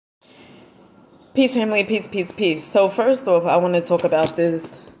Peace, family, peace, peace, peace. So first off, I want to talk about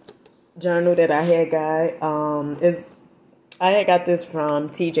this journal that I had I had got this from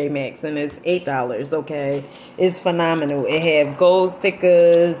TJ Maxx and it's $8. Okay, it's phenomenal. It have gold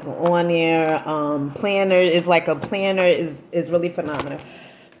stickers on there. Planner is like a planner is really phenomenal.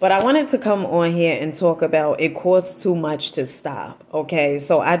 But I wanted to come on here and talk about it costs too much to stop. Okay,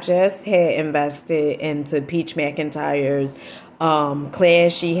 so I just had invested into Peach McIntyre's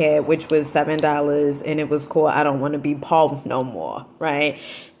class she had, which was $7, and it was called I Don't Want to Be Poor No More, right?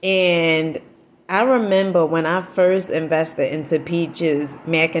 And I remember when I first invested into Peach's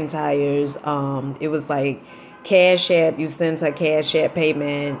McIntyre's, it was like Cash App. You sent her Cash App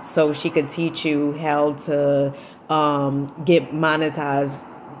payment so she could teach you how to get monetized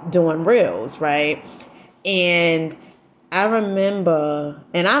doing reels, right? And I remember,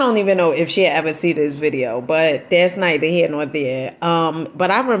 and I don't even know if she'll ever see this video, but that's neither here nor there.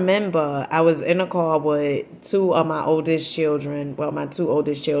 But I remember I was in a car with two of my oldest children, my two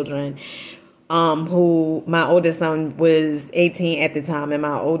oldest children, who my oldest son was 18 at the time, and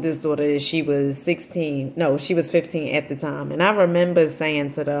my oldest daughter, she was 16. No, she was 15 at the time. And I remember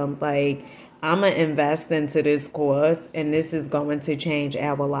saying to them, like, I'm going to invest into this course, and this is going to change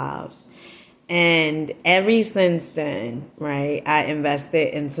our lives. And ever since then, right, I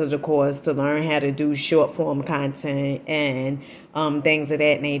invested into the course to learn how to do short form content and things of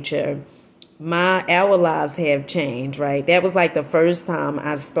that nature. Our lives have changed, right? That was like the first time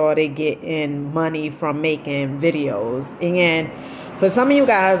I started getting money from making videos. And for some of you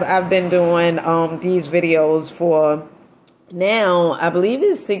guys, I've been doing these videos for now, I believe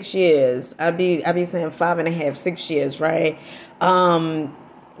it's 6 years. I be saying 5.5, 6 years, right?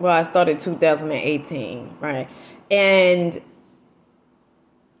 Well, I started 2018, right? And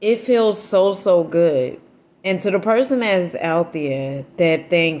it feels so good. And to the person that's out there that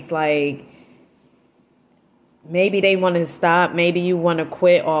thinks like maybe they want to stop, maybe you want to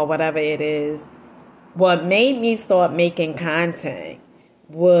quit or whatever it is, what made me start making content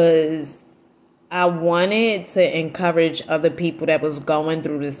was I wanted to encourage other people that was going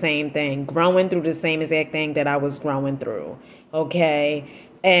through the same thing, growing through the same exact thing that I was growing through, okay?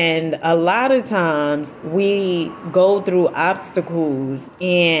 And a lot of times we go through obstacles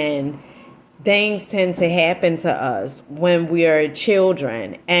and things tend to happen to us when we are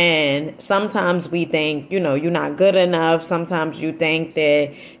children. And sometimes we think, you're not good enough. Sometimes you think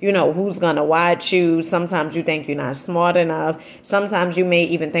that, who's going to watch you. Sometimes you think you're not smart enough. Sometimes you may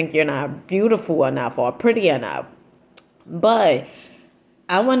even think you're not beautiful enough or pretty enough. But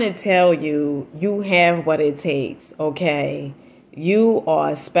I want to tell you, you have what it takes, okay? You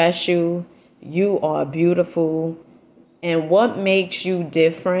are special. You are beautiful. And what makes you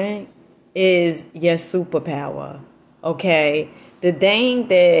different is your superpower, okay? The thing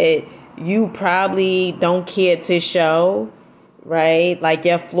that you probably don't care to show, right? Like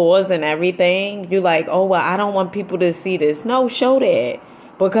your flaws and everything. You're like, oh, well, I don't want people to see this. No, show that.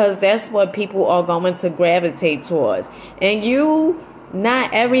 Because that's what people are going to gravitate towards. And you're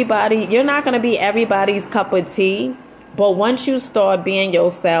not going to be everybody's cup of tea. But once you start being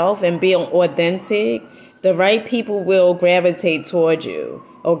yourself and being authentic, the right people will gravitate toward you,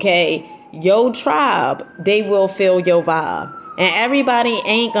 okay? Your tribe, they will feel your vibe. And everybody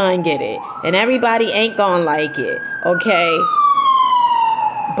ain't gonna get it. And everybody ain't gonna like it, okay?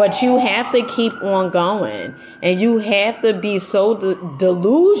 But you have to keep on going. And you have to be so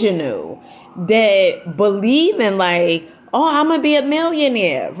delusional that believing like, oh, I'm going to be a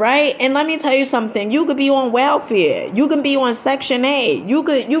millionaire, right? And let me tell you something. You could be on welfare. You can be on Section 8. You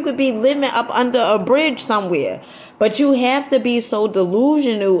could be living up under a bridge somewhere. But you have to be so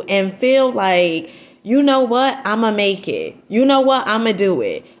delusional and feel like, you know what? I'm going to make it. You know what? I'm going to do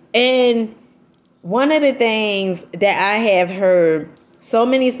it. And one of the things that I have heard so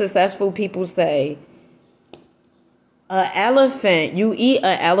many successful people say, you eat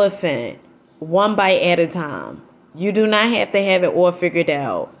an elephant one bite at a time. You do not have to have it all figured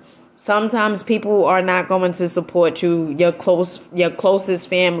out. Sometimes people are not going to support you. Your closest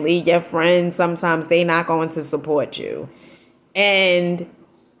family, your friends, sometimes they're not going to support you. And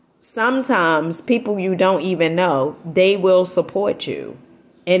sometimes people you don't even know, they will support you.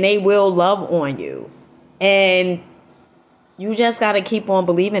 And they will love on you. And you just got to keep on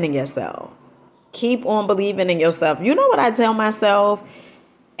believing in yourself. Keep on believing in yourself. You know what I tell myself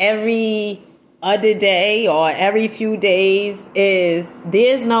every other day or every few days is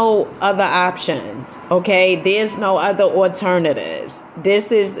there's no other options, okay? There's no other alternatives.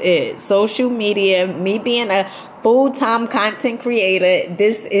 This is it. Social media, me being a full-time content creator,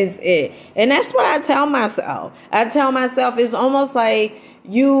 this is it. And that's what I tell myself. I tell myself it's almost like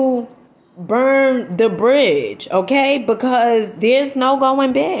you burn the bridge, okay? Because there's no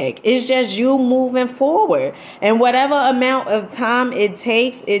going back. It's just you moving forward. And whatever amount of time it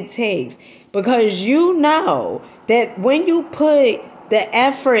takes, because you know that when you put the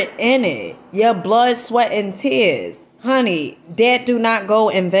effort in it, your blood, sweat, and tears, honey, that do not go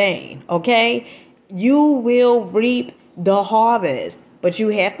in vain, okay? You will reap the harvest, but you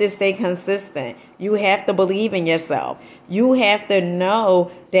have to stay consistent. You have to believe in yourself. You have to know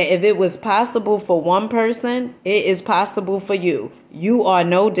that if it was possible for one person, it is possible for you. You are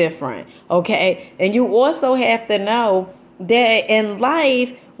no different, okay? And you also have to know that in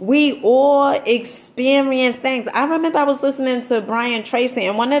life, we all experience things. I remember I was listening to Brian Tracy,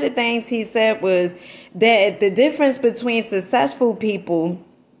 and one of the things he said was that the difference between successful people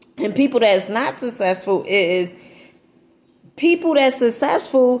and people that's not successful is people that's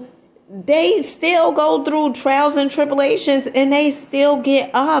successful, they still go through trials and tribulations, and they still get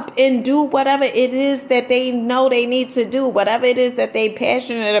up and do whatever it is that they know they need to do, whatever it is that they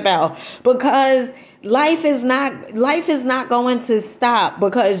passionate about, because life is not going to stop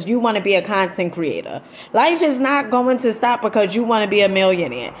because you want to be a content creator. Life is not going to stop because you want to be a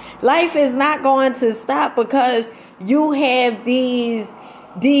millionaire. Life is not going to stop because you have these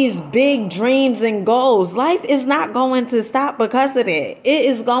big dreams and goals. Life is not going to stop because of that. It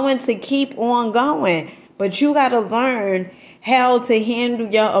is going to keep on going. But you got to learn how to handle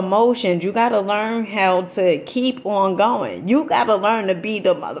your emotions. You got to learn how to keep on going. You got to learn to be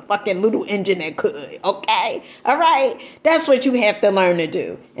the motherfucking little engine that could. Okay? All right? That's what you have to learn to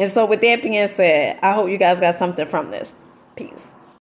do. And so with that being said, I hope you guys got something from this. Peace.